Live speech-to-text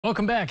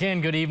Welcome back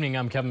and good evening.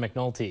 I'm Kevin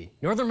McNulty.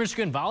 Northern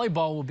Michigan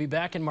Volleyball will be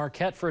back in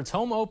Marquette for its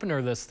home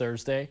opener this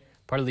Thursday,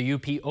 part of the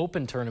UP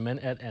Open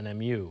tournament at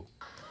NMU.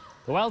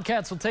 The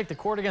Wildcats will take the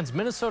court against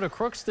Minnesota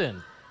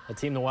Crookston, a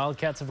team the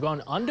Wildcats have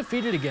gone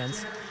undefeated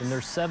against in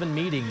their 7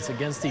 meetings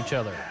against each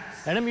other.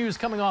 NMU is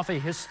coming off a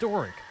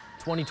historic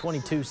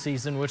 2022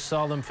 season, which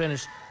saw them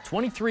finish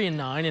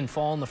 23-9 and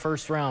fall in the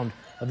first round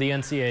of the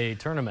NCAA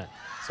tournament.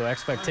 So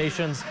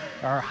expectations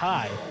are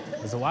high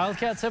as the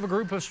Wildcats have a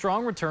group of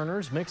strong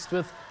returners mixed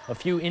with a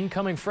few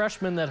incoming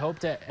freshmen that hope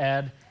to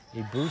add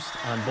a boost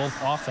on both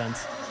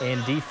offense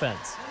and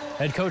defense.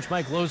 Head coach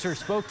Mike Loser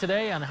spoke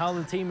today on how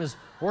the team is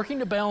working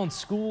to balance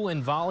school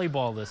and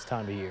volleyball this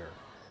time of year.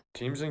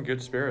 Team's in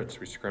good spirits.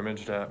 We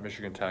scrimmaged at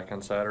Michigan Tech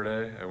on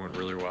Saturday. It went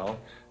really well.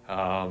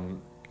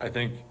 I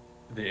think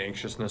the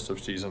anxiousness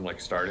of season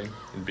starting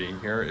and being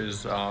here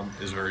is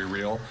very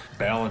real.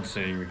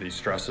 Balancing the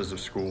stresses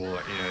of school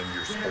and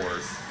your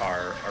sport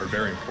are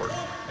very important,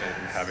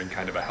 and having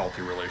kind of a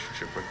healthy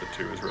relationship with the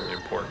two is really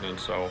important. And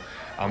so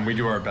we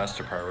do our best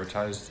to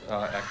prioritize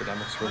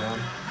academics for them,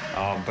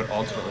 but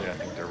ultimately I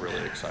think they're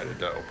really excited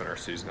to open our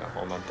season at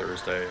home on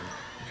Thursday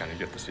and kind of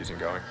get the season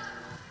going.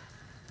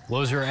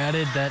 Loser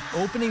added that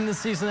opening the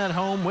season at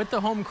home with the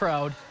home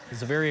crowd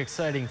is a very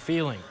exciting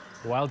feeling.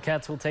 The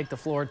Wildcats will take the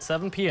floor at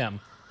 7 p.m.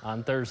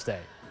 on Thursday.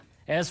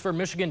 As for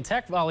Michigan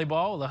Tech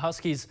volleyball, the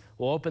Huskies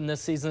will open this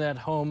season at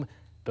home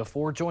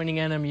before joining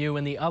NMU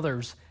and the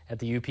others at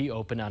the UP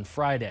Open on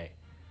Friday.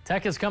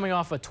 Tech is coming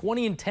off a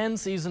 20-10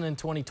 season in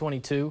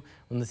 2022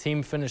 when the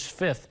team finished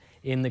 5th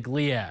in the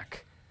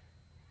GLIAC.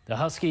 The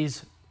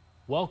Huskies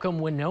welcome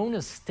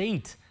Winona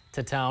State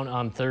to town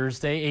on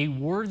Thursday, a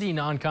worthy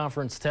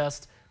non-conference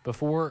test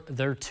before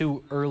their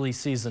 2 early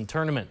season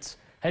tournaments.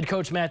 Head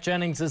coach Matt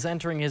Jennings is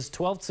entering his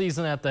 12th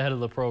season at the head of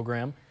the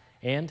program,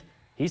 and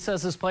he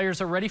says his players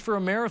are ready for a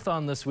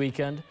marathon this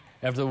weekend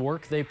after the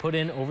work they put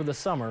in over the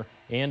summer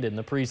and in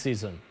the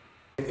preseason.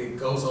 It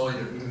goes all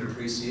into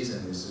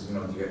preseason.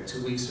 You got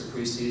 2 weeks of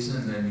preseason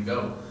and then you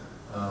go.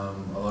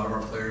 A lot of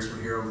our players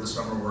were here over the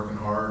summer working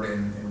hard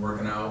and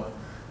working out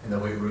in the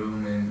weight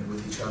room and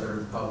with each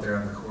other out there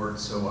on the court,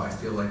 so I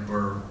feel like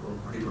we're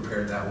pretty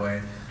prepared that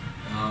way.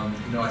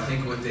 I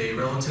think with a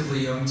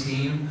relatively young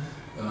team,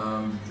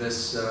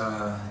 this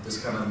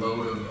kind of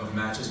load of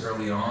matches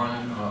early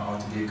on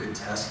ought to be a good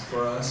test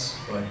for us,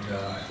 but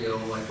I feel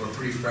like we're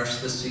pretty fresh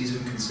this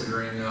season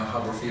considering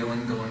how we're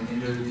feeling going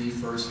into the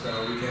first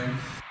weekend.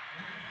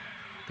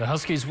 The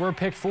Huskies were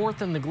picked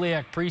 4th in the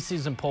GLIAC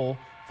preseason poll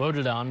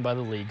voted on by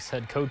the league's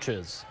head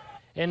coaches.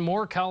 And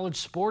more college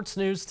sports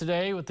news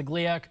today with the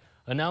GLIAC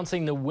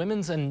announcing the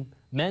women's and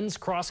men's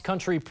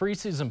cross-country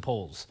preseason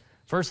polls.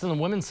 First, on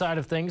the women's side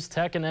of things,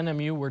 Tech and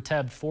NMU were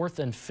tabbed 4th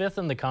and 5th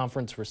in the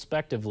conference,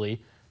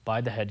 respectively,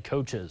 by the head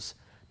coaches.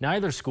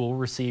 Neither school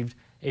received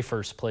a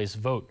first-place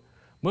vote.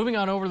 Moving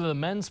on over to the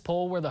men's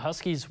poll, where the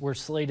Huskies were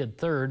slated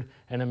 3rd,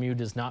 NMU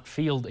does not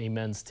field a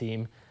men's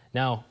team.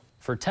 Now,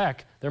 for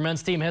Tech, their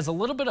men's team has a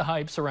little bit of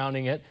hype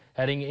surrounding it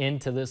heading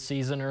into this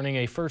season, earning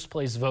a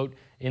first-place vote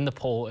in the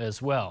poll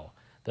as well.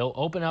 They'll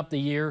open up the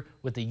year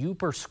with the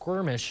Uper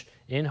Skirmish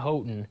in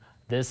Houghton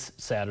this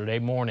Saturday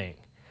morning.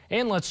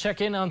 And let's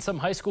check in on some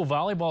high school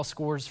volleyball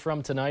scores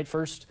from tonight.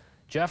 First,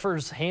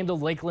 Jeffers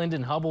handled Lakeland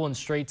and Hubble in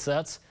straight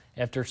sets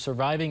after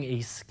surviving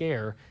a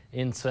scare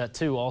in set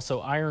 2. Also,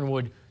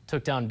 Ironwood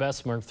took down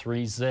Bessemer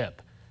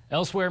 3-zip.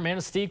 Elsewhere,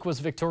 Manistee was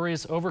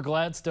victorious over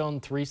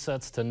Gladstone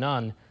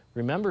 3-0.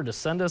 Remember to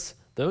send us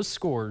those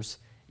scores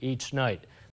each night.